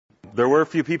There were a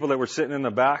few people that were sitting in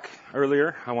the back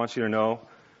earlier. I want you to know,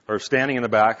 or standing in the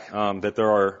back, that there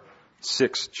are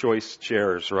 6 choice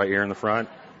chairs right here in the front.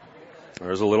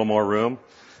 There's a little more room.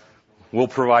 We'll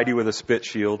provide you with a spit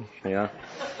shield. Yeah.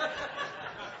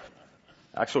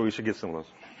 Actually, we should get some of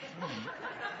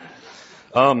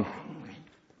those.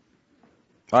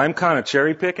 I'm kind of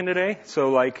cherry picking today.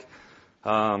 So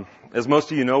as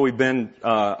most of you know, I've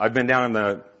been down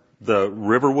in the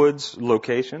Riverwoods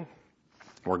location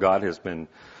where God has been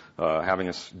having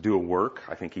us do a work.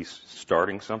 I think He's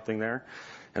starting something there.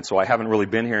 And so I haven't really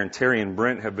been here. And Terry and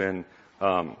Brent have been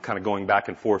kind of going back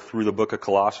and forth through the book of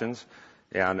Colossians.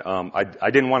 And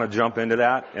I didn't want to jump into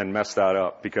that and mess that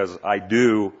up, because I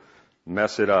do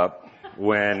mess it up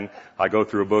when I go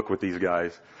through a book with these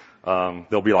guys.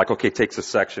 They'll be like, okay, takes a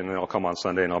section, and I'll come on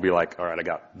Sunday and I'll be like, all right, I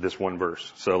got this one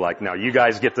verse. So now you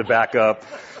guys get to back up.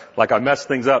 I messed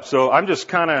things up. So I'm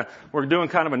just we're doing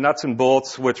kind of a nuts and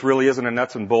bolts, which really isn't a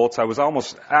nuts and bolts. I was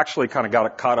almost actually kind of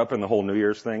got caught up in the whole New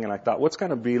Year's thing, and I thought, what's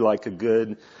going to be like a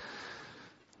good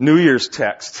New Year's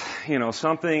text?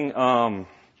 Something,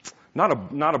 not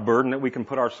a burden that we can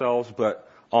put ourselves, put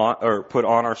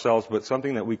on ourselves, but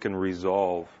something that we can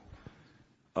resolve,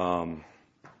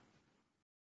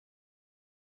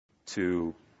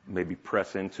 to maybe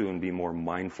press into and be more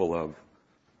mindful of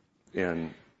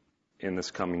in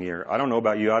this coming year. I don't know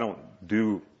about you. I don't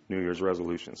do New Year's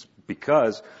resolutions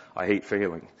because I hate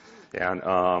failing.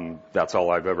 And that's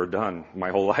all I've ever done.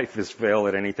 My whole life is fail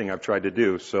at anything I've tried to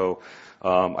do. So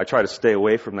I try to stay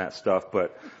away from that stuff.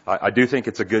 But I do think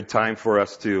it's a good time for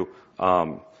us to,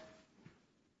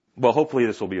 hopefully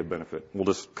this will be a benefit. We'll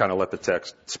just kind of let the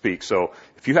text speak. So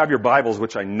if you have your Bibles,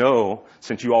 which I know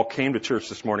since you all came to church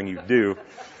this morning you do,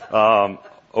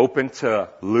 open to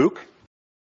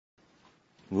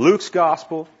Luke's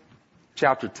Gospel,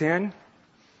 chapter 10.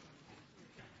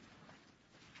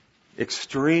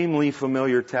 Extremely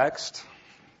familiar text.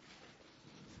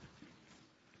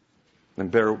 And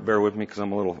bear with me because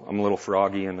I'm a little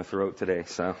froggy in the throat today.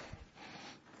 So,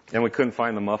 and we couldn't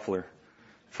find the muffler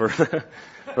for the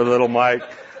little mic.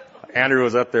 Andrew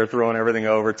was up there throwing everything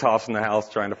over, tossing the house,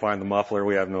 trying to find the muffler.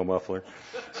 We have no muffler.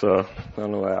 So I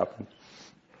don't know what happened.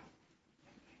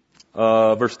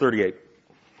 Verse 38.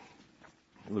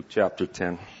 Luke chapter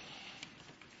 10.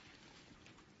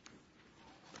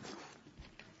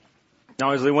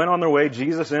 Now as they went on their way,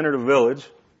 Jesus entered a village,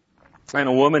 and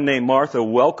a woman named Martha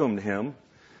welcomed him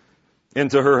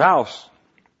into her house.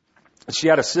 She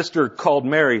had a sister called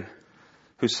Mary,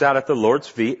 who sat at the Lord's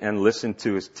feet and listened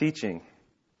to His teaching.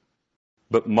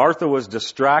 But Martha was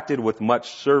distracted with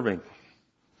much serving.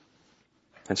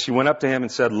 And she went up to Him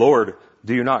and said, Lord,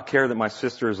 do you not care that my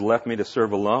sister has left me to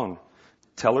serve alone?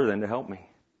 Tell her then to help me.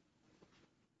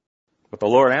 But the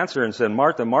Lord answered and said,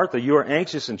 Martha, Martha, you are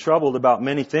anxious and troubled about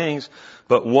many things,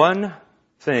 but one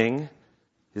thing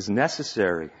is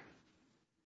necessary.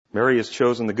 Mary has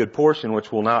chosen the good portion, which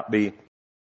will not be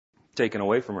taken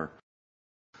away from her.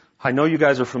 I know you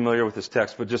guys are familiar with this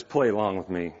text, but just play along with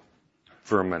me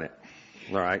for a minute.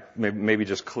 All right? Maybe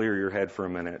just clear your head for a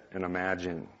minute and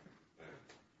imagine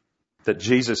that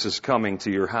Jesus is coming to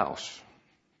your house.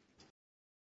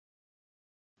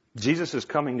 Jesus is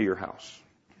coming to your house.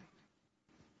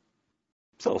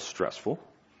 It's a little stressful.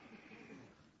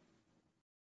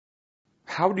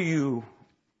 How do you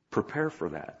prepare for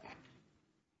that?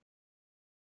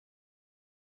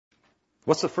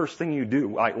 What's the first thing you do?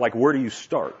 Where do you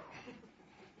start?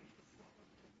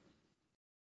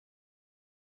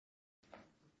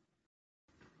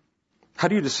 How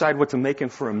do you decide what to make him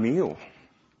for a meal?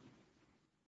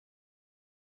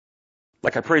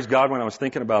 I praise God when I was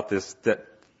thinking about this that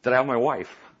I have my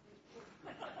wife.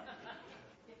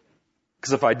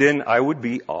 Because if I didn't, I would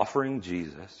be offering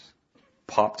Jesus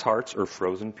Pop-Tarts or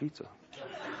frozen pizza.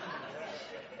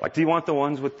 Do you want the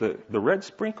ones with the red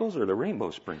sprinkles or the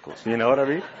rainbow sprinkles? You know what I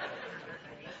mean?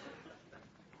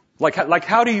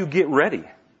 How do you get ready?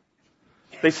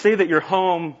 They say that your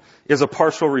home is a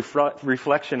partial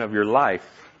reflection of your life.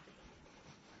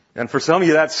 And for some of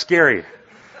you, that's scary.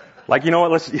 You know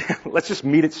what, let's just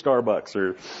meet at Starbucks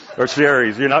or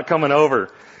Sherry's. You're not coming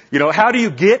over. How do you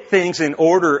get things in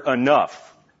order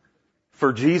enough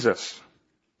for Jesus?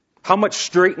 How much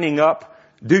straightening up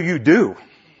do you do?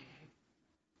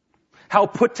 How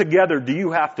put together do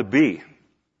you have to be?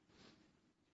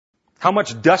 How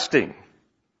much dusting,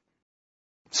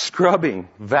 scrubbing,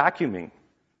 vacuuming,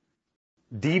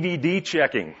 DVD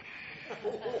checking?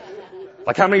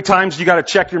 How many times do you got to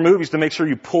check your movies to make sure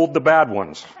you pulled the bad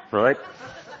ones, right?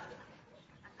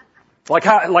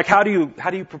 How do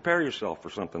you prepare yourself for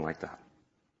something like that?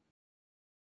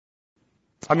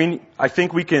 I mean, I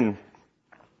think we can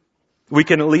We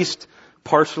can at least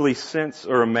partially sense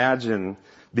or imagine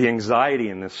the anxiety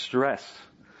and the stress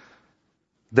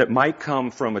that might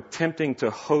come from attempting to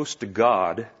host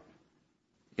God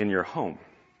in your home.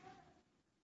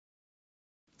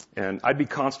 And I'd be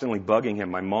constantly bugging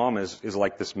him. My mom is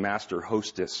like this master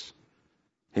hostess.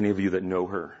 Any of you that know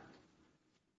her.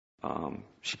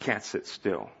 She can't sit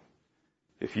still.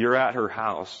 If you're at her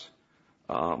house,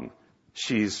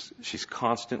 she's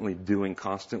constantly doing,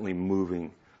 constantly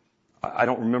moving. I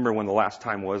don't remember when the last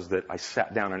time was that I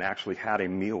sat down and actually had a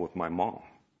meal with my mom,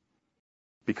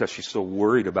 because she's so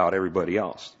worried about everybody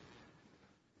else.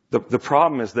 The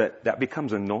problem is that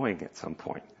becomes annoying at some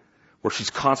point, where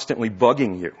she's constantly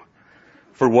bugging you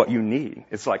for what you need.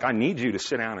 It's like, I need you to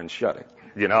sit down and shut it.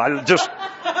 I just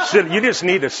sit. You just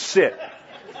need to sit.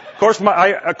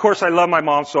 Of course, I love my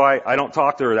mom, so I don't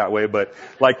talk to her that way. But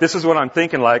like, this is what I'm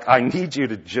thinking. Like, I need you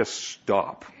to just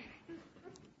stop,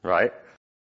 right?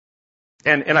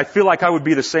 And I feel like I would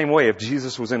be the same way if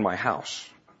Jesus was in my house.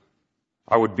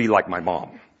 I would be like my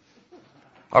mom.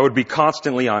 I would be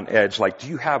constantly on edge. Like, do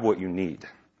you have what you need?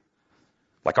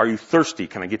 Like, are you thirsty?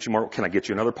 Can I get you more? Can I get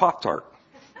you another Pop-Tart?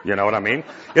 You know what I mean?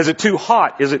 Is it too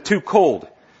hot? Is it too cold?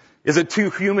 Is it too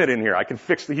humid in here? I can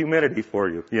fix the humidity for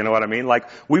you. You know what I mean? Like,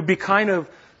 we'd be kind of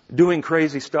doing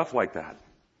crazy stuff like that.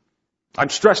 I'm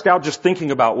stressed out just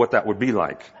thinking about what that would be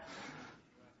like.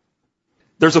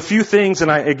 There's a few things,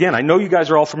 and I know you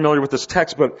guys are all familiar with this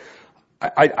text, but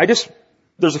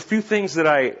there's a few things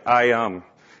that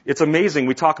it's amazing.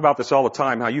 We talk about this all the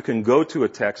time, how you can go to a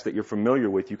text that you're familiar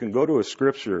with. You can go to a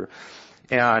scripture,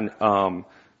 and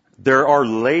there are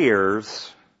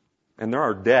layers and there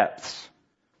are depths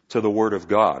to the Word of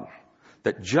God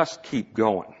that just keep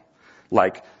going.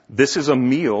 Like, this is a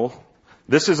meal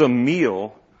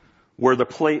where the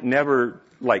plate never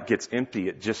gets empty.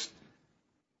 It just,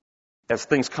 as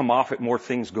things come off it, more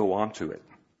things go onto it.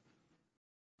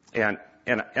 And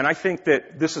I think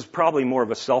that this is probably more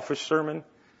of a selfish sermon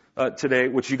today,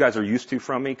 which you guys are used to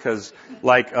from me, because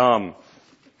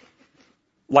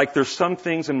there's some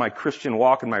things in my Christian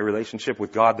walk and my relationship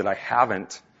with God that I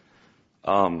haven't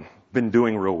been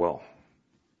doing real well.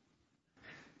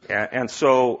 And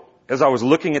so, as I was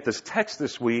looking at this text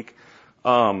this week,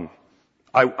 I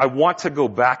want to go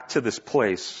back to this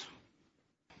place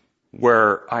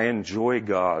where I enjoy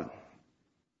God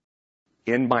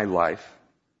in my life,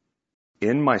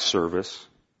 in my service,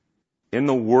 in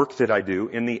the work that I do,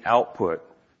 in the output,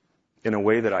 in a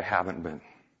way that I haven't been.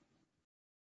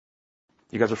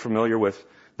 You guys are familiar with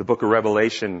the book of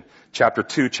Revelation, chapter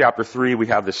 2, chapter 3, we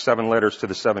have the 7 letters to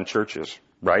the 7 churches,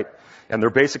 right? And they're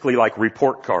basically like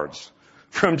report cards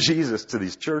from Jesus to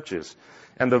these churches.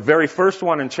 And the very first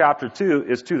one in chapter 2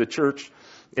 is to the church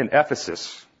in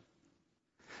Ephesus.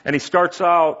 And he starts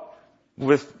out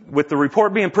with the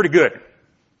report being pretty good.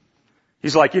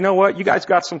 He's like, you know what? You guys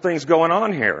got some things going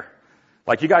on here.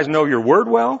 Like, you guys know your word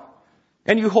well,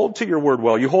 and you hold to your word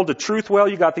well. You hold the truth well.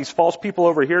 You got these false people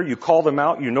over here. You call them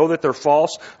out. You know that they're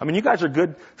false. I mean, you guys are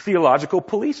good theological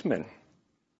policemen.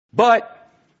 But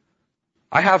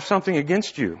I have something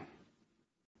against you.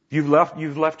 You've left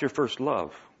your first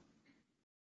love.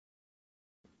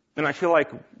 And I feel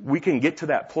like we can get to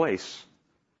that place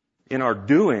in our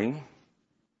doing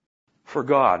for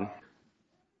God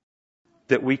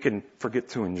that we can forget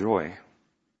to enjoy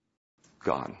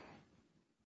God.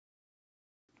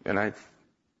 And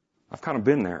I've kind of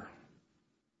been there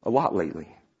a lot lately.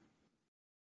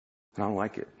 And I don't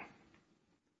like it.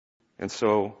 And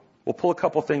so we'll pull a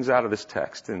couple things out of this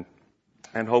text,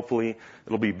 and hopefully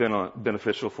it'll be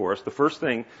beneficial for us. The first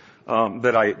thing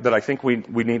that I think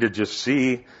we need to just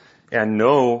see and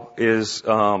know is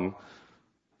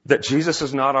that Jesus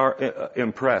is not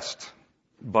impressed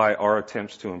by our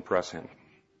attempts to impress him.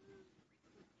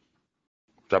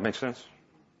 Does that make sense?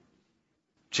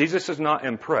 Jesus is not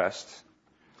impressed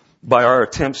by our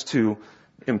attempts to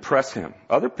impress him.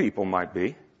 Other people might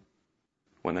be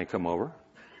when they come over.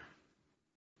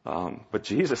 But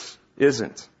Jesus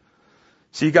isn't.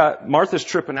 So you got Martha's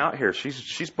tripping out here.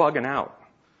 She's bugging out.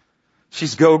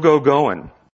 She's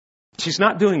going. She's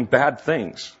not doing bad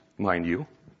things, mind you.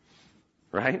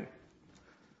 Right?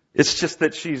 It's just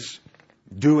that she's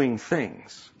doing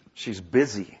things. She's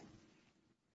busy.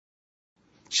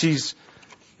 She's,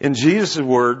 in Jesus'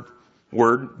 word,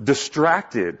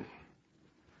 distracted.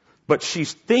 But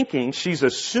she's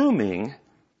assuming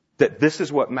that this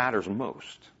is what matters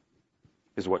most,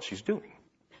 is what she's doing.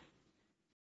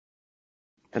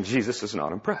 And Jesus is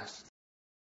not impressed.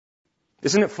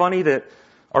 Isn't it funny that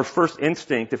our first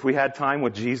instinct, if we had time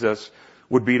with Jesus,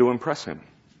 would be to impress him?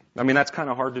 I mean, that's kind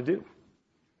of hard to do.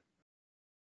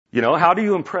 You know, how do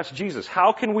you impress Jesus?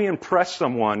 How can we impress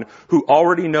someone who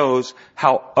already knows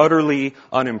how utterly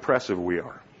unimpressive we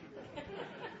are?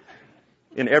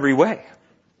 In every way.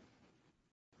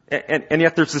 And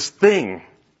yet there's this thing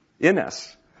in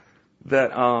us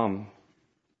that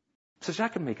says, I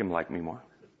can make him like me more.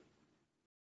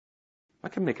 I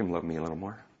can make him love me a little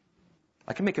more.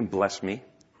 I can make him bless me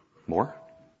more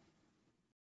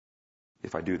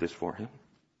if I do this for him.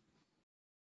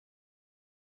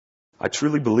 I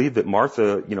truly believe that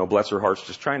Martha, bless her heart, is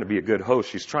just trying to be a good host.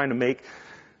 She's trying to make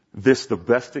this the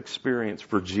best experience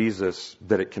for Jesus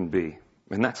that it can be.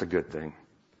 And that's a good thing.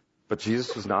 But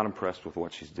Jesus is not impressed with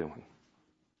what she's doing.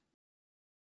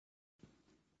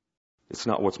 It's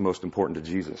not what's most important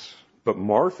to Jesus. But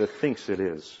Martha thinks it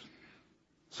is.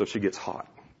 So she gets hot.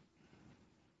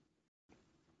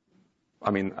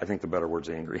 I think the better word's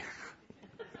angry.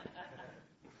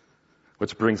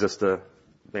 Which brings us to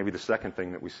maybe the second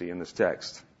thing that we see in this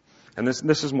text. And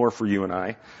this is more for you and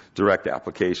I, direct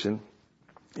application,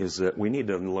 is that we need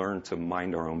to learn to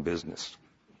mind our own business.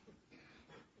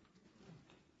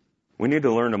 We need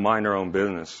to learn to mind our own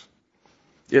business.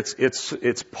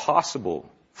 It's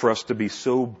possible for us to be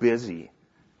so busy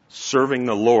serving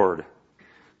the Lord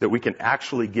that we can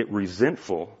actually get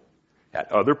resentful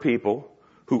at other people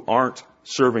who aren't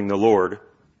serving the Lord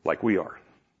like we are.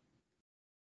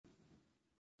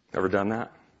 Ever done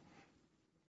that?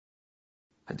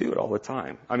 I do it all the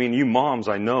time. You moms,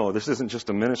 I know, this isn't just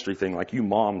a ministry thing. Like, you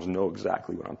moms know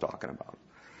exactly what I'm talking about.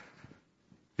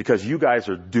 Because you guys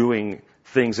are doing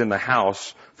things in the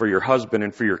house for your husband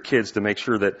and for your kids to make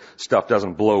sure that stuff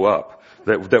doesn't blow up,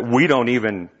 that we don't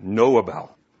even know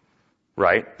about,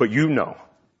 right? But you know.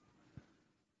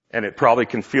 And it probably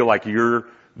can feel like you're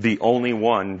the only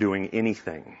one doing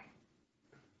anything.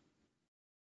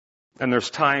 And there's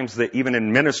times that even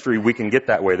in ministry we can get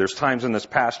that way. There's times in this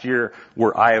past year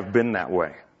where I have been that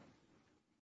way.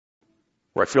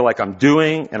 Where I feel like I'm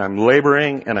doing and I'm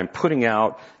laboring and I'm putting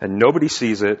out and nobody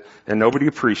sees it and nobody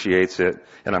appreciates it.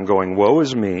 And I'm going, woe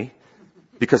is me,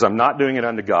 because I'm not doing it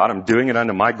unto God. I'm doing it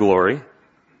unto my glory.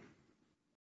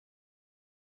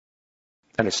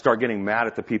 And I start getting mad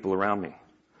at the people around me.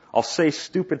 I'll say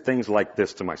stupid things like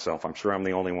this to myself. I'm sure I'm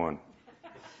the only one.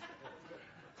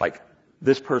 Like,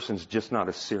 this person's just not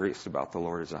as serious about the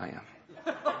Lord as I am.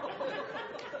 You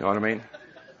know what I mean?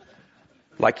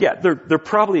 Like, yeah, they're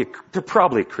probably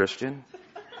a Christian.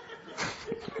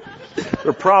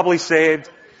 They're probably saved,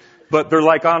 but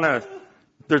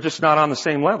they're just not on the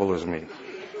same level as me.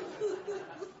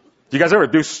 Do you guys ever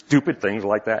do stupid things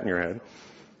like that in your head?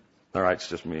 All right, it's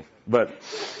just me. But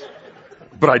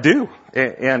I do.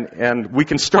 And we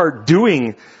can start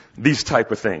doing these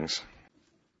type of things.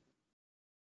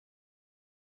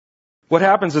 What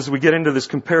happens is we get into this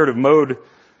comparative mode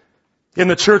in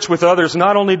the church with others.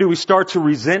 Not only do we start to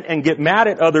resent and get mad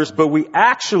at others, but we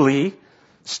actually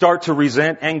start to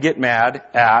resent and get mad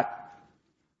at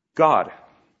God.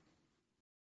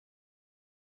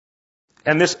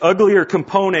 And this uglier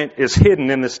component is hidden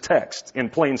in this text in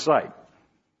plain sight.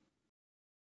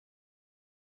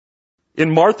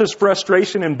 In Martha's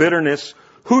frustration and bitterness,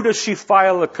 who does she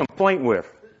file a complaint with?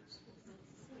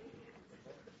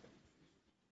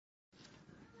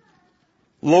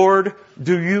 Lord,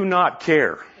 do you not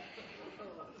care?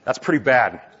 That's pretty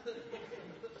bad.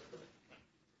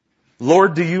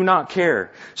 Lord, do you not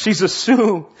care? She's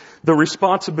assumed the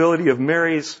responsibility of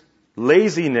Mary's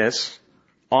laziness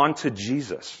onto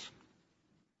Jesus.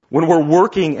 When we're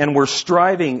working and we're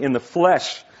striving in the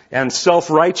flesh and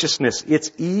self-righteousness,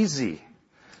 it's easy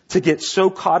to get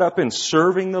so caught up in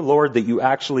serving the Lord that you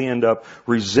actually end up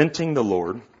resenting the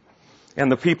Lord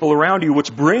and the people around you,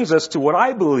 which brings us to what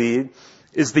I believe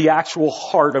is the actual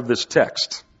heart of this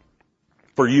text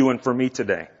for you and for me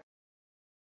today.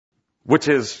 Which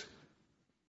is,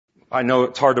 I know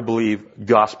it's hard to believe,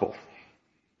 gospel.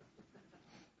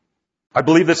 I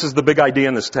believe this is the big idea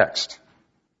in this text.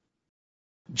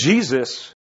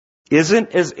 Jesus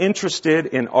isn't as interested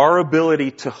in our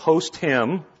ability to host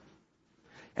Him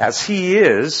as He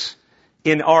is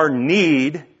in our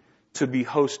need to be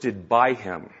hosted by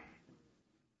Him.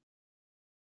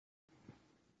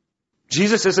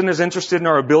 Jesus isn't as interested in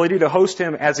our ability to host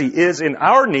Him as He is in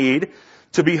our need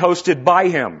to be hosted by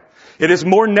Him. It is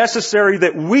more necessary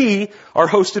that we are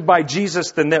hosted by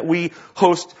Jesus than that we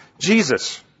host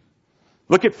Jesus.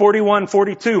 Look at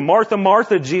 41:42. Martha,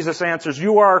 Martha, Jesus answers,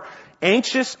 you are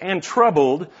anxious and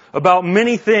troubled about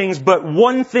many things, but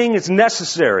one thing is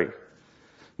necessary.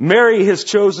 Mary has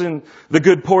chosen the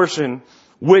good portion,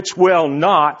 which will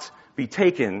not be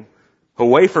taken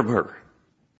away from her.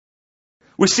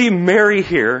 We see Mary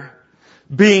here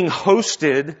being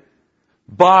hosted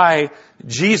by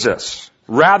Jesus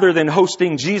rather than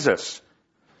hosting Jesus.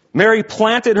 Mary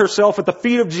planted herself at the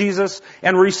feet of Jesus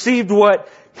and received what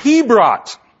He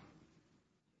brought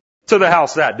to the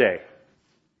house that day.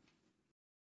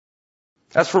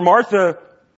 As for Martha,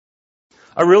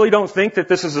 I really don't think that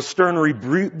this is a stern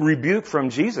rebuke from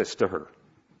Jesus to her.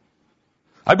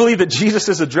 I believe that Jesus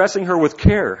is addressing her with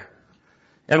care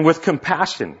and with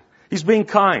compassion. He's being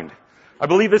kind. I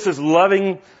believe this is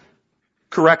loving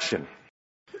correction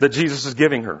that Jesus is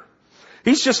giving her.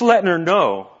 He's just letting her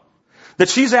know that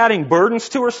she's adding burdens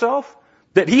to herself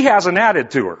that He hasn't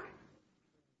added to her.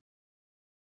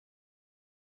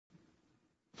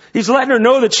 He's letting her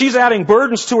know that she's adding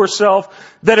burdens to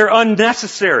herself that are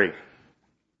unnecessary.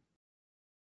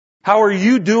 How are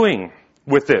you doing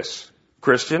with this,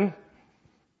 Christian?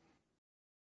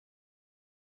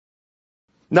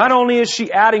 Not only is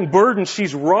she adding burdens,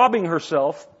 she's robbing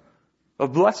herself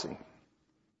of blessing.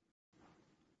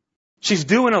 She's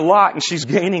doing a lot and she's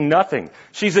gaining nothing.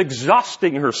 She's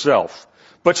exhausting herself,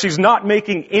 but she's not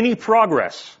making any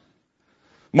progress.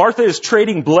 Martha is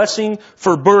trading blessing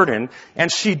for burden,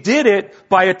 and she did it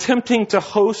by attempting to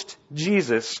host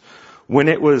Jesus when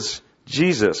it was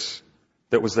Jesus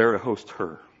that was there to host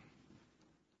her.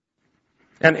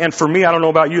 And for me, I don't know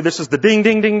about you, this is the ding,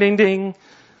 ding, ding, ding, ding.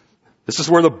 This is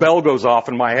where the bell goes off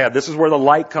in my head. This is where the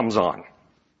light comes on.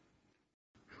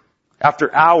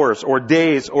 After hours or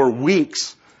days or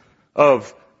weeks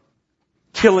of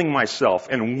killing myself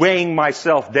and weighing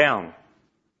myself down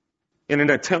in an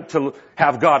attempt to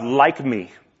have God like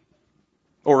me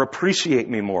or appreciate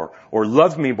me more or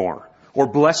love me more or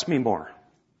bless me more.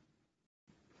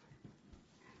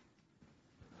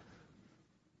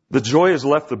 The joy has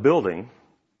left the building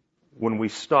when we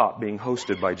stop being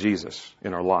hosted by Jesus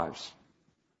in our lives.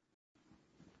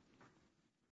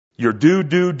 You're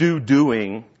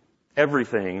doing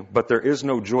everything, but there is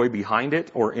no joy behind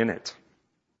it or in it.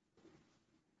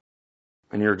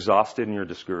 And you're exhausted and you're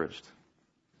discouraged.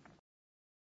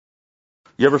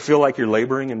 You ever feel like you're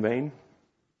laboring in vain?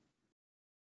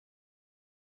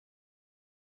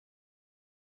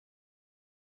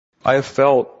 I have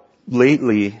felt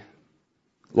lately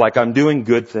like I'm doing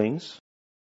good things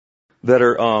that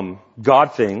are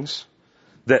God things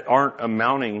that aren't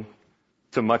amounting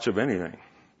to much of anything.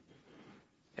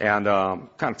 And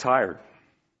kind of tired,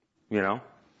 you know.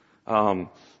 Kind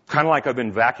of like I've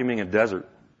been vacuuming a desert.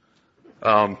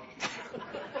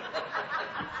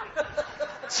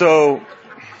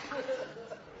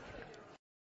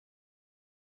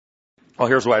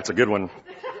 Here's why it's a good one.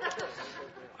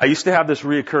 I used to have this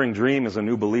reoccurring dream as a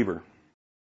new believer.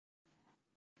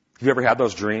 Have you ever had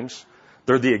those dreams?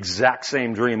 They're the exact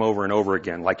same dream over and over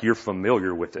again, like you're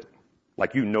familiar with it.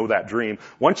 Like you know that dream.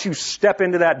 Once you step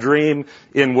into that dream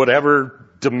in whatever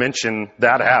dimension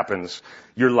that happens,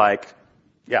 you're like,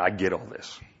 yeah, I get all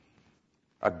this.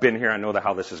 I've been here. I know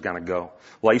how this is going to go.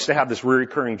 Well, I used to have this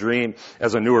recurring dream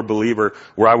as a newer believer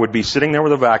where I would be sitting there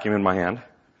with a vacuum in my hand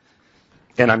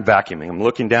and I'm vacuuming. I'm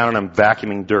looking down and I'm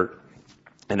vacuuming dirt.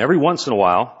 And every once in a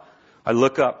while, I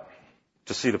look up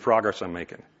to see the progress I'm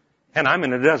making. And I'm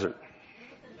in a desert.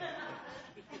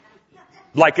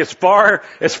 Like as far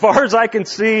as I can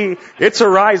see, it's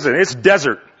horizon, it's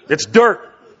desert, it's dirt.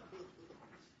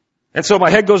 And so my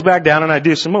head goes back down and I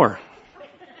do some more.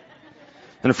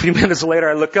 And a few minutes later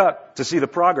I look up to see the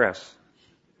progress.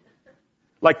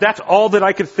 Like that's all that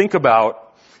I could think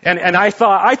about. And I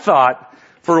thought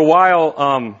for a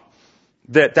while,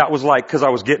 that was like, cause I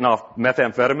was getting off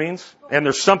methamphetamines. And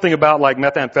there's something about like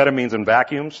methamphetamines and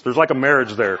vacuums. There's like a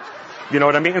marriage there. You know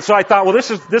what I mean? And so I thought, well,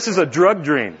 this is a drug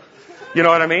dream. You know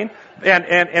what I mean?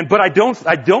 But I don't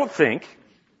think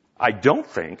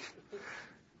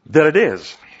that it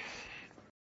is.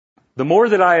 The more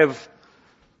that I have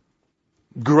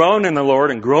grown in the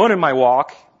Lord and grown in my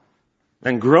walk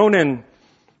and grown in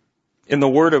the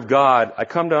Word of God, I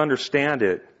come to understand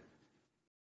it,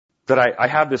 that I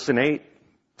have this innate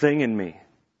thing in me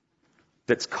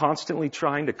that's constantly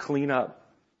trying to clean up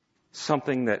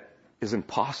something that is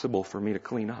impossible for me to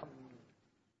clean up.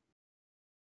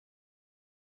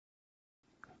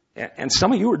 And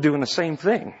some of you are doing the same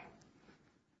thing.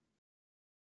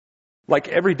 Like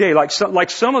every day, like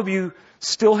some of you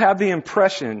still have the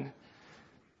impression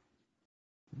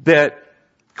that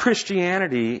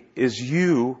Christianity is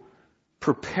you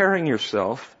preparing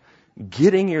yourself,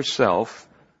 getting yourself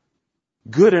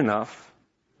good enough,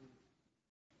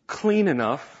 clean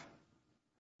enough,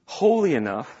 holy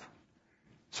enough,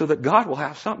 so that God will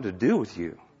have something to do with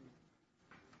you.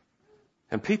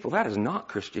 And people, that is not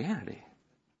Christianity.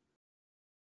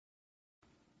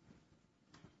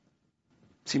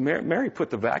 See, Mary put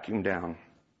the vacuum down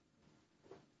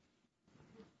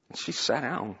And she sat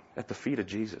down at the feet of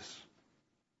Jesus.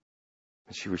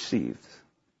 And she received.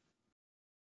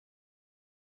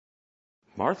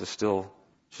 Martha's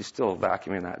she's still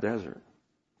vacuuming that desert.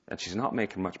 And she's not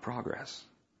making much progress.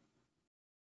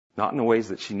 Not in the ways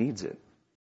that she needs it.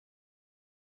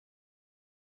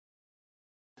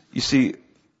 You see,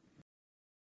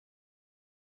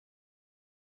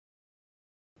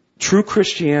 true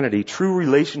Christianity, true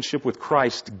relationship with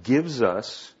Christ gives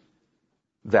us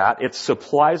that. It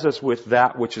supplies us with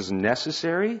that which is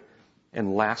necessary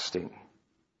and lasting.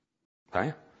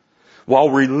 Okay? While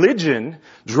religion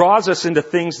draws us into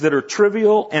things that are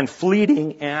trivial and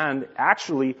fleeting and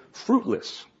actually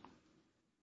fruitless.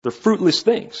 They're fruitless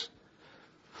things.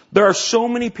 There are so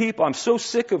many people, I'm so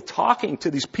sick of talking to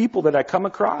these people that I come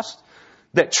across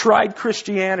that tried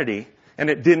Christianity and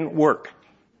it didn't work.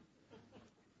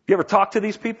 You ever talk to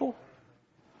these people?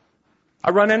 I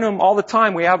run into them all the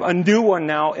time. We have a new one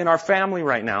now in our family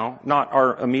right now, not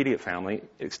our immediate family,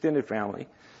 extended family,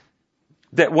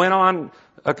 that went on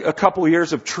a couple of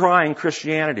years of trying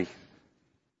Christianity.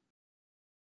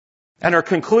 And our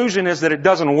conclusion is that it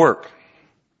doesn't work.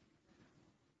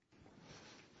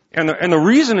 And the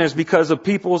reason is because of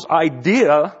people's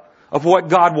idea of what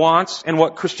God wants and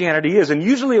what Christianity is. And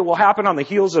usually it will happen on the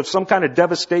heels of some kind of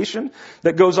devastation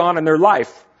that goes on in their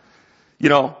life. You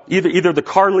know, either the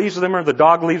car leaves them or the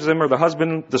dog leaves them or the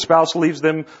husband, the spouse leaves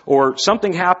them or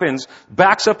something happens,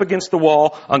 backs up against the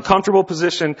wall, uncomfortable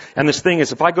position, and this thing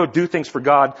is, if I go do things for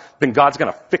God, then God's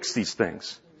gonna fix these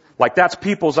things. Like that's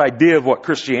people's idea of what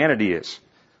Christianity is.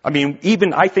 I mean,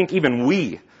 I think even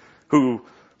we who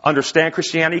understand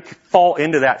Christianity fall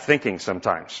into that thinking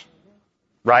sometimes.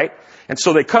 Right? And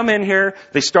so they come in here,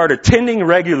 they start attending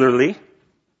regularly,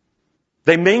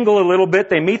 they mingle a little bit,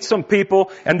 they meet some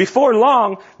people, and before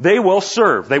long, they will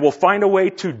serve. They will find a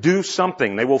way to do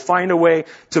something. They will find a way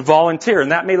to volunteer.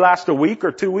 And that may last a week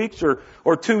or 2 weeks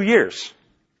or 2 years.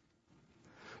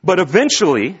 But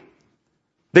eventually,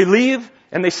 they leave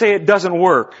and they say it doesn't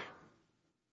work.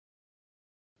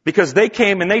 Because they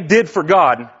came and they did for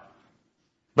God,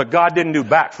 but God didn't do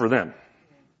back for them.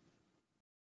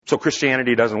 So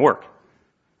Christianity doesn't work.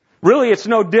 Really, it's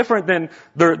no different than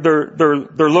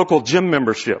their local gym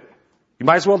membership. You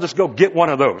might as well just go get one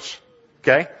of those.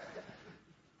 Okay?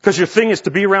 Because your thing is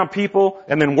to be around people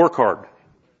and then work hard.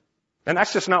 And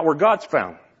that's just not where God's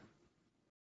found.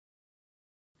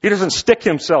 He doesn't stick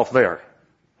himself there.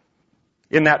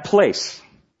 In that place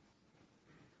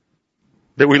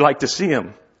that we like to see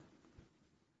him.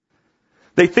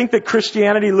 They think that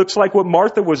Christianity looks like what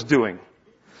Martha was doing.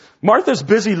 Martha's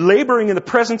busy laboring in the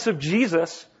presence of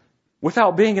Jesus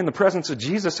without being in the presence of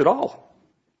Jesus at all.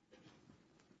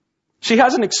 She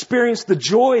hasn't experienced the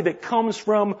joy that comes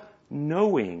from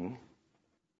knowing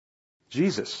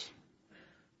Jesus.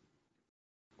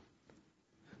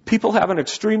 People have an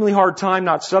extremely hard time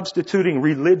not substituting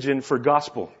religion for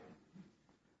gospel.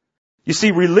 You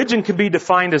see, religion can be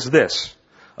defined as this: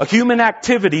 a human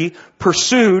activity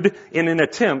pursued in an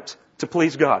attempt to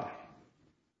please God.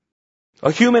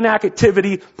 A human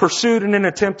activity pursued in an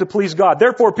attempt to please God.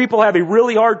 Therefore, people have a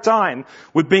really hard time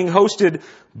with being hosted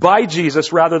by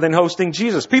Jesus rather than hosting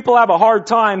Jesus. People have a hard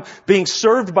time being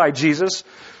served by Jesus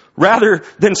rather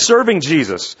than serving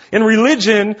Jesus. In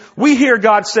religion, we hear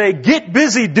God say, "Get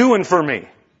busy doing for me."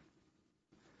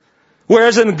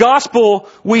 Whereas in the gospel,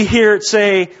 we hear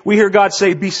God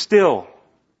say, "Be still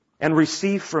and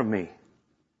receive from me."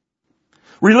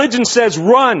 Religion says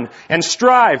run and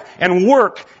strive and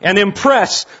work and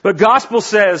impress. But gospel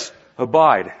says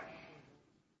abide.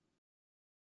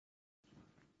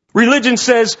 Religion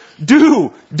says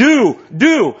do.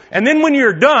 And then when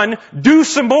you're done, do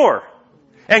some more.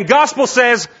 And gospel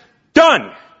says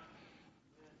done.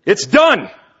 It's done.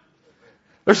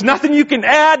 There's nothing you can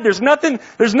add. There's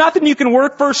nothing you can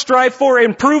work for, strive for,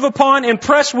 improve upon,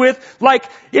 impress with. Like,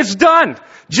 it's done.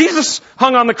 Jesus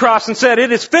hung on the cross and said,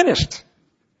 "It is finished."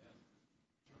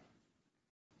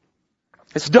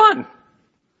 It's done.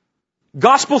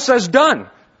 Gospel says done.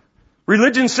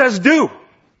 Religion says do.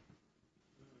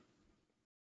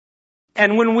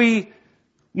 And when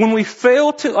we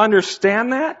fail to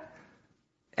understand that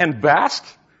and bask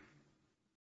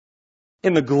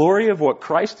in the glory of what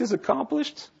Christ has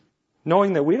accomplished,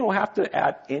 knowing that we don't have to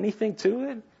add anything to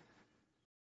it,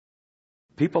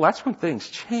 people, that's when things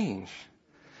change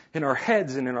in our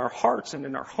heads and in our hearts and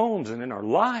in our homes and in our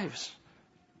lives.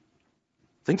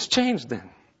 Things change then.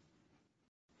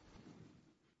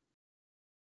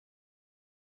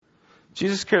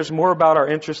 Jesus cares more about our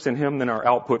interest in Him than our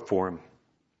output for Him.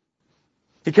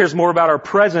 He cares more about our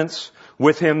presence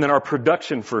with Him than our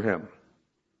production for Him.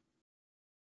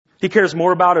 He cares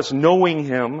more about us knowing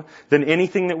Him than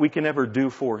anything that we can ever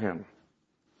do for Him.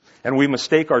 And we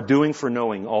mistake our doing for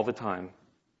knowing all the time.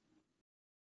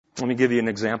 Let me give you an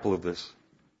example of this.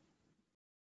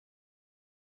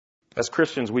 As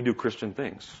Christians, we do Christian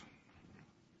things.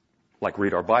 Like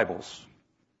read our Bibles.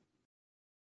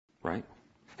 Right?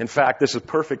 In fact, this is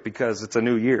perfect because it's a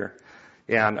new year.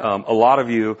 And a lot of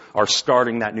you are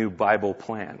starting that new Bible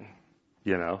plan.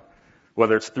 You know?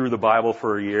 Whether it's through the Bible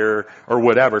for a year or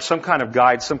whatever. Some kind of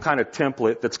guide, some kind of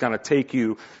template that's going to take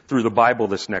you through the Bible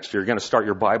this next year. You're going to start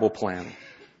your Bible plan.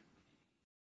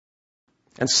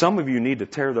 And some of you need to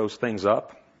tear those things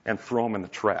up and throw them in the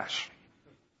trash.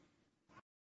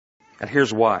 And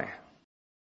here's why.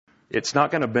 It's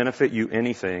not going to benefit you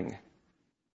anything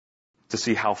to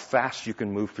see how fast you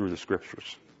can move through the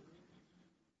Scriptures.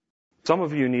 Some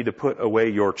of you need to put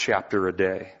away your chapter a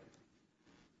day.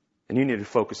 And you need to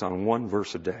focus on one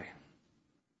verse a day.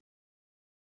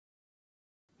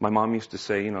 My mom used to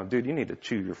say, dude, you need to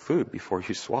chew your food before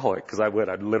you swallow it. Because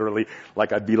I'd literally,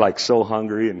 I'd be so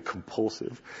hungry and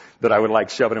compulsive that I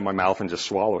would shove it in my mouth and just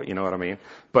swallow it. You know what I mean?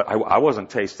 But I wasn't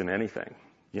tasting anything.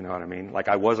 You know what I mean?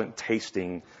 I wasn't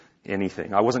tasting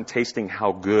anything. I wasn't tasting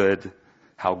how good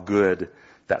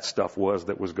that stuff was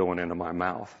that was going into my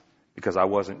mouth. Because I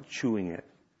wasn't chewing it.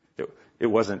 It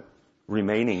wasn't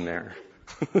remaining there.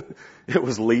 It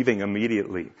was leaving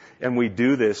immediately. And we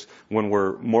do this when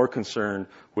we're more concerned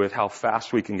with how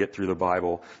fast we can get through the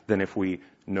Bible than if we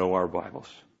know our Bibles.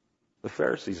 The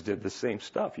Pharisees did the same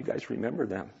stuff. You guys remember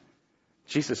them.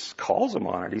 Jesus calls them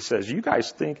on it. He says, you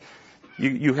guys think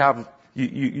you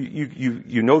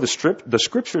know the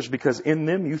Scriptures because in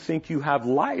them you think you have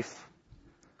life.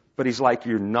 But he's like,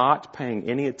 you're not paying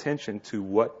any attention to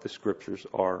what the Scriptures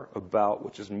are about,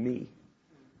 which is me.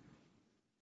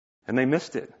 And they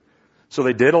missed it. So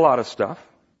they did a lot of stuff,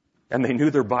 and they knew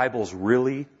their Bibles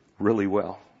really, really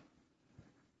well.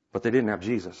 But they didn't have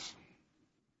Jesus.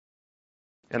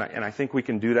 And I think we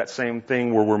can do that same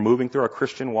thing where we're moving through our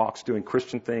Christian walks, doing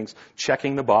Christian things,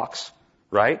 checking the box,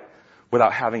 right?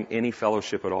 Without having any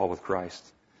fellowship at all with Christ.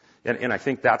 And I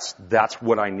think that's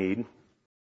what I need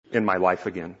in my life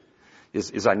again,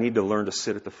 is I need to learn to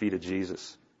sit at the feet of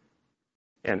Jesus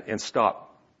and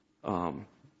stop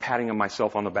patting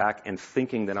myself on the back and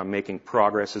thinking that I'm making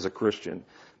progress as a Christian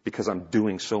because I'm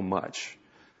doing so much.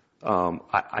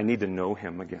 I need to know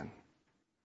Him again.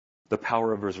 The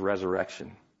power of His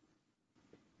resurrection.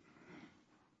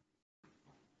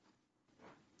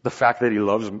 The fact that He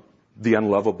loves the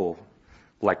unlovable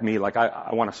like me.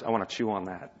 I want to chew on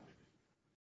that.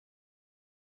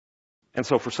 And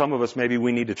so for some of us, maybe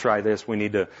we need to try this. We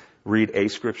need to read a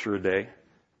scripture a day.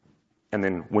 And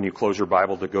then when you close your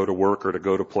Bible to go to work or to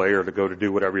go to play or to go to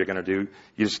do whatever you're going to do,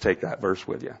 you just take that verse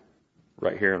with you.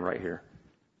 Right here and right here.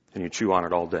 And you chew on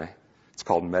it all day. It's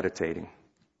called meditating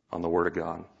on the Word of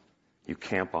God. You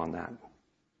camp on that.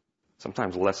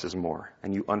 Sometimes less is more.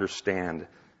 And you understand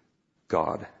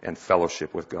God and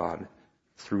fellowship with God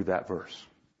through that verse.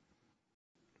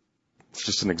 It's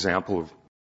just an example of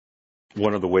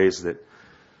one of the ways that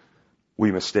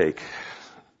we mistake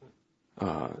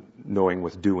knowing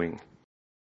with doing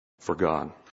for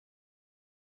God.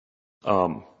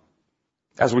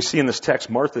 As we see in this text,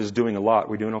 Martha is doing a lot.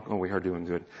 We are doing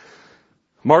good.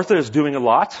 Martha is doing a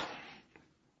lot.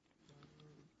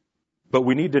 But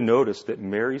we need to notice that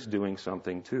Mary's doing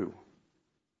something too.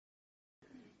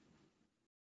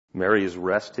 Mary is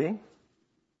resting.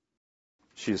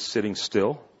 She is sitting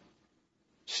still.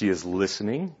 She is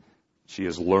listening. She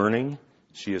is learning.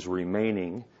 She is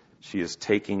remaining. She is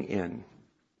taking in.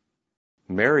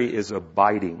 Mary is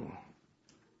abiding.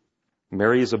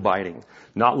 Mary is abiding.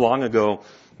 Not long ago,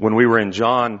 when we were in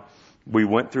John, we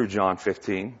went through John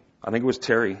 15. I think it was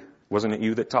Terry. Wasn't it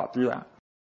you that taught through that?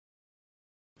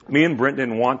 Me and Brent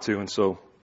didn't want to, and so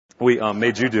we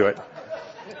made you do it.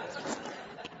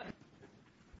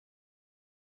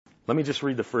 Let me just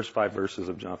read the first 5 verses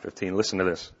of John 15. Listen to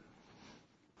this.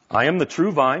 I am the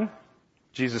true vine,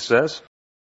 Jesus says,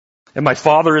 and my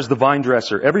Father is the vine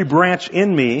dresser. Every branch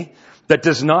in me that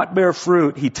does not bear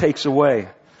fruit, He takes away.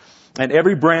 And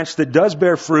every branch that does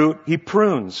bear fruit, He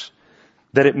prunes,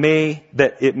 that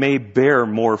it may bear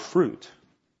more fruit.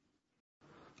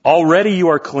 Already you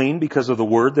are clean because of the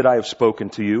word that I have spoken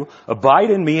to you. Abide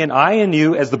in me and I in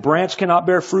you, as the branch cannot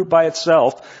bear fruit by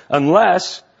itself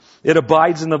unless it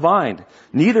abides in the vine.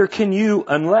 Neither can you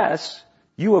unless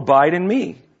you abide in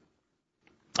me.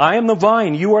 I am the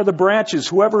vine, you are the branches.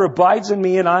 Whoever abides in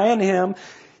me and I in him,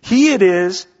 he it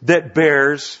is that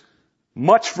bears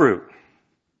much fruit.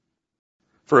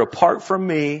 For apart from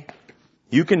me,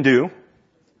 you can do.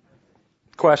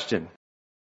 Question.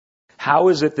 How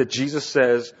is it that Jesus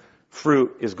says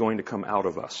fruit is going to come out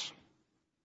of us?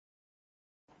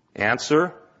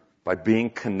 Answer, by being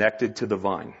connected to the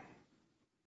vine.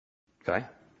 Okay?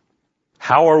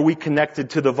 How are we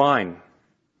connected to the vine?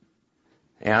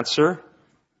 Answer,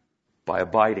 by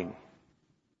abiding.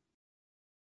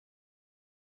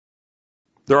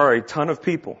 There are a ton of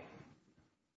people,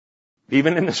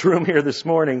 even in this room here this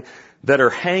morning, that are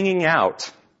hanging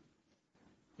out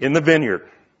in the vineyard,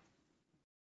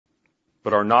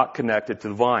 but are not connected to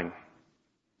the vine.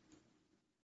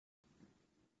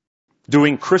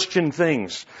 Doing Christian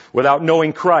things without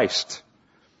knowing Christ.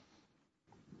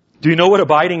 Do you know what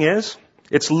abiding is?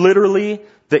 It's literally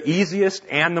the easiest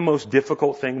and the most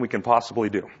difficult thing we can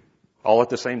possibly do, all at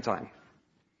the same time.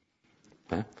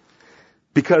 Okay?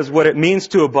 Because what it means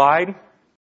to abide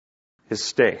is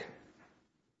stay.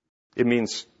 It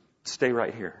means stay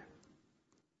right here.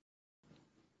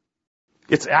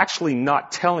 It's actually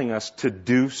not telling us to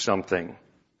do something.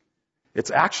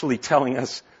 It's actually telling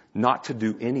us not to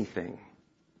do anything.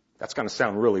 That's going to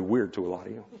sound really weird to a lot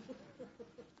of you.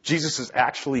 Jesus is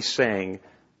actually saying,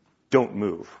 don't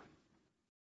move.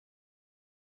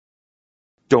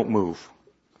 Don't move.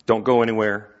 Don't go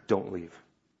anywhere. Don't leave.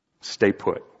 Stay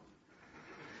put.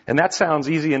 And that sounds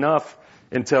easy enough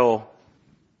until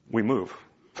we move.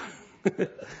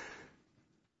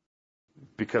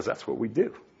 Because that's what we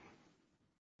do.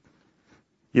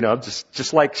 You know,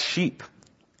 just like sheep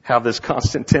have this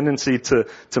constant tendency to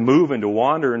move and to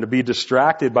wander and to be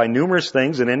distracted by numerous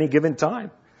things at any given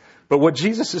time. But what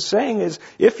Jesus is saying is,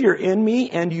 if you're in me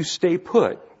and you stay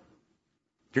put,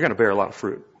 you're going to bear a lot of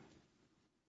fruit.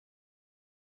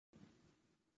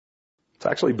 It's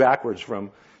actually backwards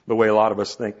from the way a lot of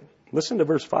us think. Listen to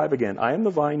verse 5 again. I am the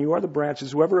vine, you are the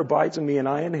branches. Whoever abides in me and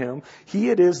I in him, he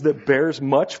it is that bears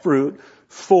much fruit.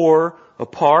 For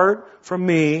apart from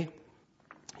me,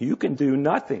 you can do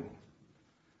nothing.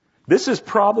 This is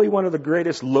probably one of the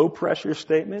greatest low pressure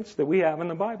statements that we have in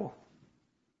the Bible.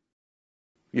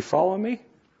 You follow me?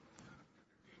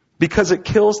 Because it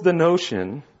kills the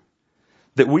notion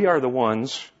that we are the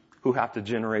ones who have to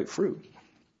generate fruit.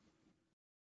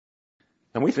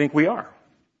 And we think we are.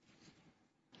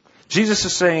 Jesus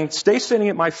is saying, stay sitting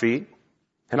at my feet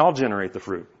and I'll generate the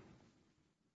fruit.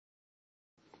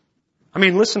 I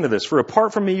mean, listen to this. For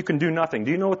apart from me, you can do nothing.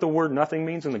 Do you know what the word nothing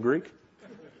means in the Greek?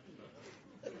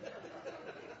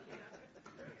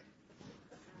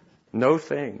 No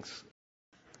things.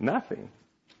 Nothing.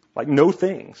 Like no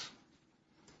things.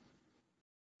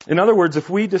 In other words, if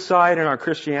we decide in our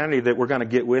Christianity that we're going to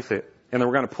get with it and that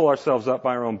we're going to pull ourselves up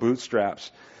by our own bootstraps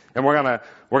and we're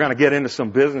going to get into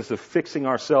some business of fixing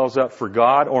ourselves up for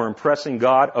God or impressing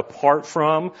God apart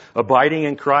from abiding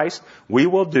in Christ, we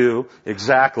will do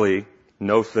exactly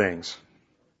no things.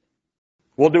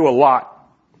 We'll do a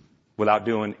lot without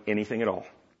doing anything at all.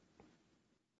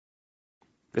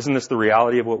 Isn't this the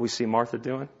reality of what we see Martha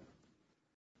doing?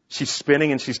 She's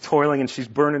spinning and she's toiling and she's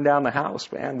burning down the house,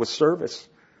 man, with service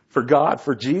for God,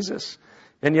 for Jesus.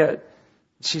 And yet,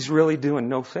 she's really doing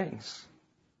no things.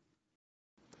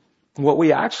 What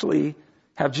we actually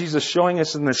have Jesus showing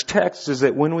us in this text is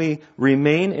that when we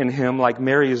remain in Him like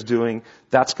Mary is doing,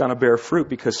 that's going to bear fruit,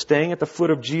 because staying at the foot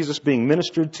of Jesus, being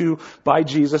ministered to by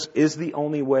Jesus, is the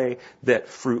only way that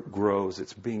fruit grows.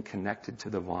 It's being connected to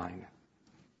the vine.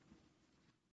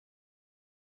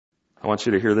 I want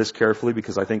you to hear this carefully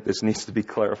because I think this needs to be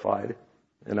clarified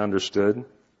and understood.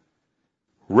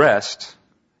 Rest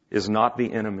is not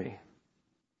the enemy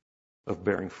of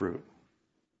bearing fruit.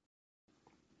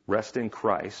 Rest in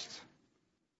Christ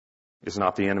is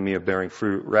not the enemy of bearing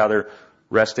fruit. Rather,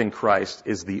 rest in Christ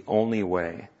is the only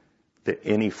way that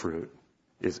any fruit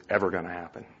is ever going to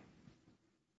happen.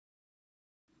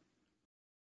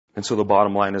 And so the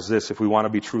bottom line is this: if we want to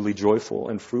be truly joyful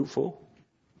and fruitful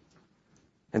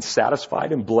and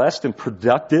satisfied and blessed and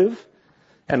productive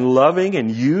and loving and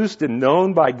used and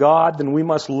known by God, then we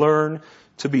must learn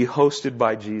to be hosted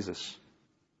by Jesus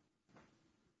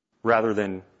rather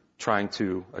than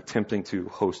attempting to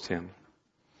host Him.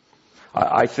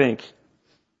 I think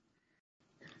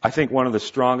one of the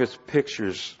strongest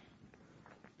pictures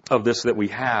of this that we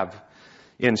have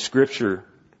in Scripture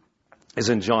is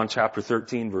in John chapter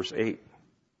 13, verse 8,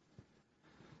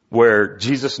 where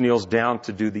Jesus kneels down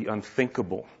to do the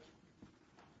unthinkable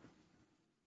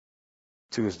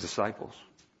to His disciples,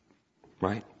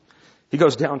 right? He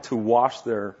goes down to wash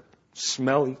their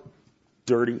smelly,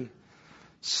 dirty,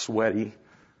 sweaty,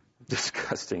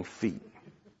 disgusting feet.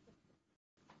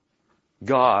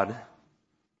 God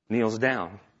kneels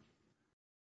down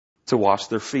to wash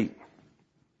their feet.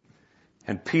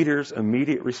 And Peter's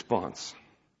immediate response,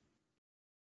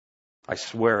 I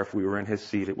swear if we were in his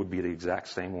seat, it would be the exact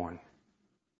same one.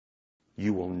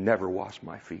 You will never wash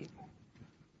my feet.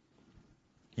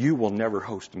 You will never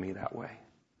host me that way.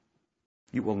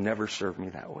 You will never serve me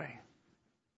that way.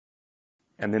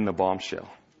 And then the bombshell.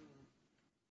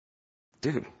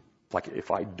 Dude, like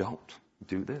if I don't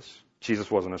do this,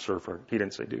 Jesus wasn't a surfer. He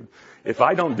didn't say, dude, if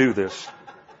I don't do this,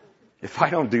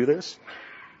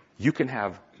 you can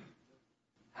have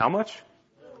how much?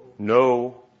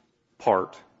 No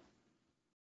part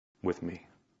with me.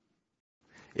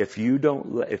 If you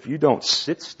don't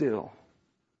sit still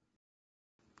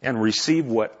and receive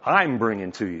what I'm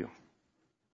bringing to you,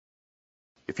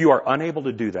 if you are unable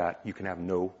to do that, you can have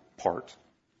no part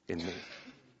in me.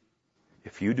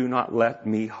 If you do not let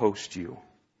me host you,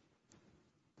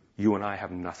 you and I have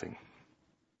nothing.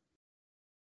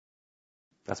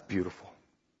 That's beautiful.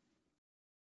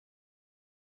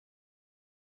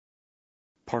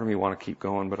 Part of me want to keep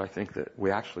going, but I think that we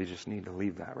actually just need to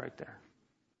leave that right there.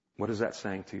 What is that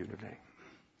saying to you today?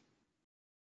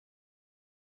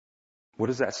 What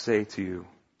does that say to you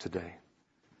today?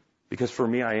 Because for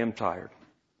me, I am tired.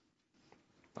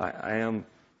 I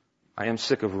am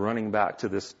sick of running back to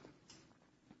this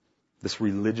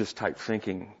religious type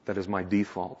thinking that is my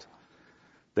default.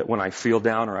 That when I feel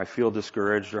down or I feel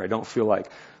discouraged or I don't feel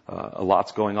like a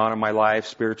lot's going on in my life,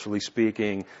 spiritually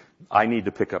speaking, I need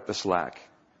to pick up the slack.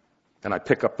 And I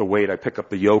pick up the weight, I pick up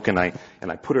the yoke, and I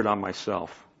put it on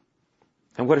myself.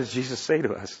 And what does Jesus say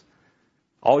to us?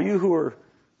 All you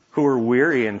who are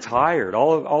weary and tired,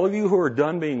 all of you who are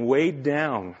done being weighed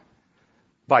down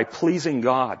by pleasing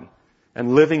God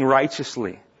and living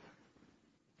righteously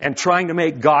and trying to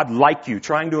make God like you,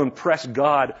 trying to impress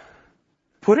God,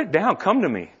 put it down. Come to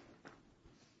me.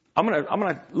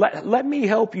 Let me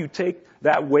help you take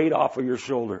that weight off of your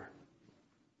shoulder.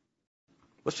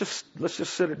 Let's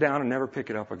just sit it down and never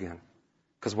pick it up again.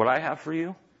 Because what I have for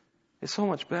you is so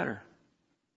much better.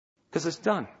 Because it's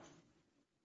done.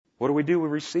 What do? We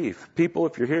receive. People,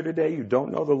 if you're here today, you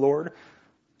don't know the Lord,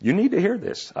 you need to hear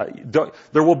this.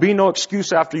 There will be no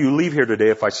excuse after you leave here today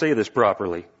if I say this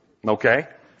properly. Okay?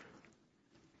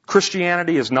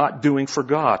 Christianity is not doing for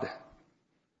God.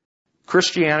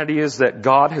 Christianity is that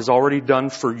God has already done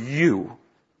for you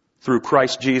through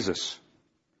Christ Jesus.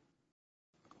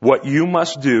 What you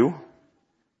must do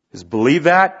is believe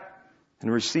that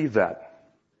and receive that.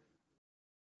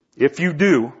 If you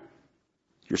do,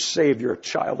 you're saved. You're a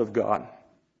child of God.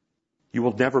 You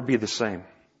will never be the same.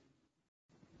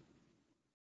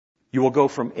 You will go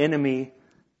from enemy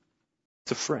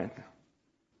to friend.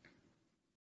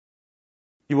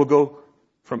 You will go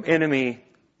from enemy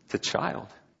to child.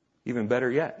 Even better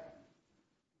yet.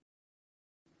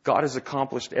 God has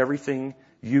accomplished everything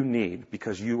you need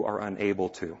because you are unable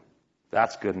to.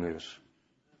 That's good news.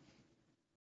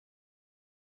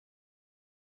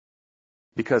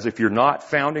 Because if you're not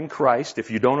found in Christ,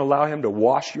 if you don't allow Him to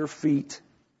wash your feet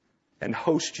and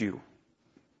host you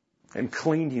and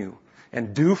clean you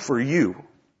and do for you,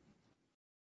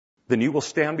 then you will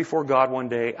stand before God one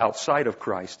day outside of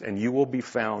Christ and you will be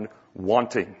found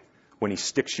wanting when He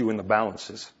sticks you in the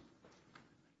balances.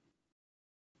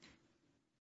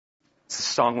 It's a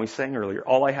song we sang earlier.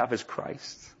 All I have is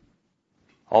Christ.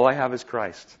 All I have is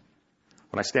Christ.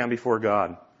 When I stand before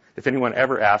God, if anyone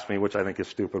ever asks me, which I think is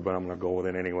stupid, but I'm going to go with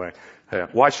it anyway,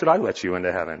 why should I let you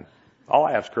into heaven? All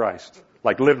I have is Christ.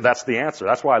 That's the answer.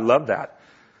 That's why I love that.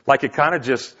 It kind of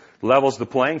just levels the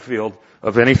playing field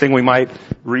of anything we might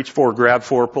reach for, grab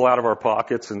for, pull out of our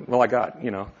pockets. And, I got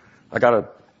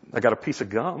a piece of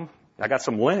gum. I got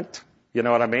some lint. You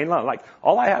know what I mean?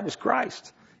 All I have is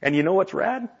Christ. And you know what's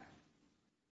rad?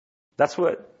 That's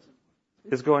what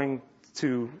is going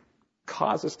to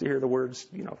cause us to hear the words,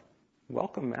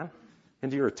 welcome, man,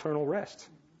 into your eternal rest.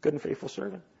 Good and faithful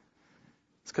servant.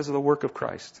 It's because of the work of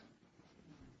Christ.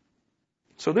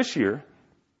 So this year,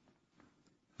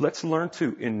 let's learn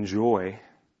to enjoy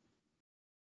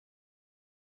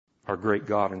our great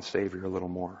God and Savior a little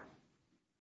more.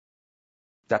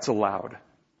 That's allowed.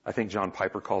 I think John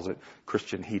Piper calls it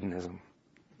Christian hedonism.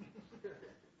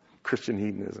 Christian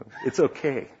hedonism. It's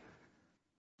okay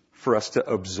for us to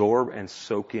absorb and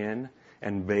soak in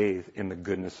and bathe in the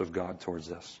goodness of God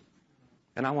towards us.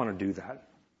 And I want to do that.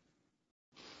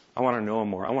 I want to know Him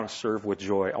more. I want to serve with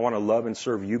joy. I want to love and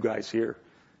serve you guys here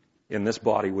in this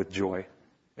body with joy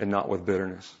and not with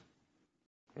bitterness.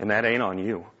 And that ain't on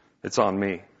you. It's on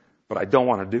me. But I don't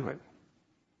want to do it.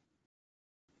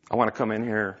 I want to come in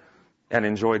here and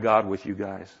enjoy God with you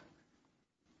guys.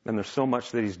 And there's so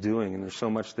much that He's doing and there's so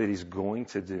much that He's going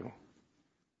to do.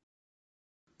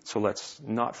 So let's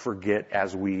not forget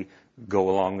as we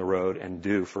go along the road and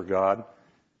do for God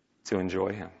to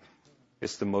enjoy Him.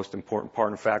 It's the most important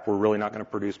part. In fact, we're really not going to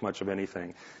produce much of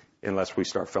anything unless we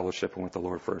start fellowshipping with the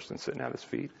Lord first and sitting at His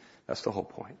feet. That's the whole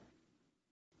point.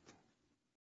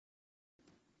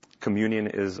 Communion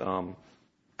is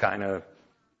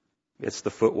it's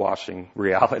the foot washing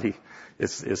reality.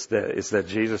 It's that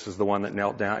Jesus is the one that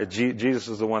knelt down. Jesus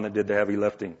is the one that did the heavy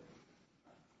lifting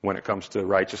when it comes to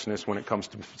righteousness, when it comes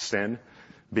to sin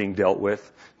being dealt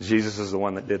with. Jesus is the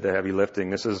one that did the heavy lifting.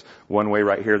 This is one way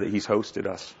right here that He's hosted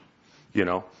us,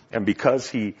 and because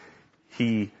He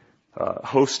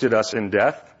hosted us in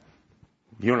death,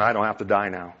 you and I don't have to die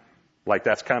now. Like,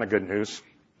 that's kind of good news,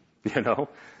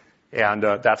 and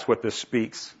that's what this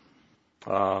speaks,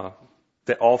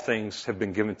 that all things have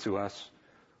been given to us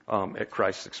at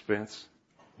Christ's expense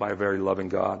by a very loving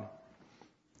God.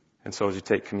 And so as you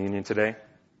take communion today,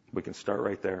 we can start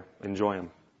right there. Enjoy Him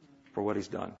for what He's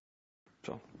done.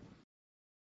 So,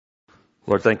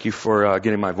 Lord, thank You for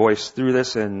getting my voice through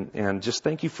this, and just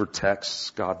thank You for texts,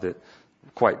 God, that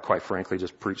quite frankly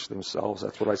just preach themselves.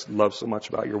 That's what I love so much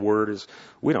about Your Word, is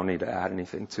we don't need to add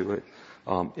anything to it.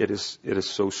 It is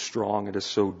so strong. It is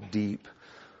so deep.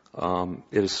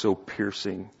 It is so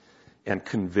piercing and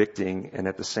convicting, and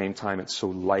at the same time, it's so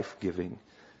life-giving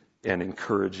and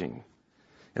encouraging.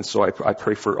 And so I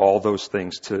pray for all those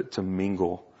things to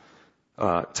mingle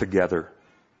together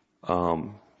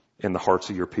in the hearts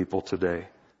of Your people today,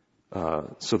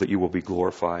 so that You will be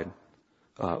glorified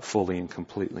fully and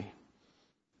completely.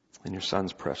 In Your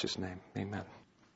Son's precious name, amen.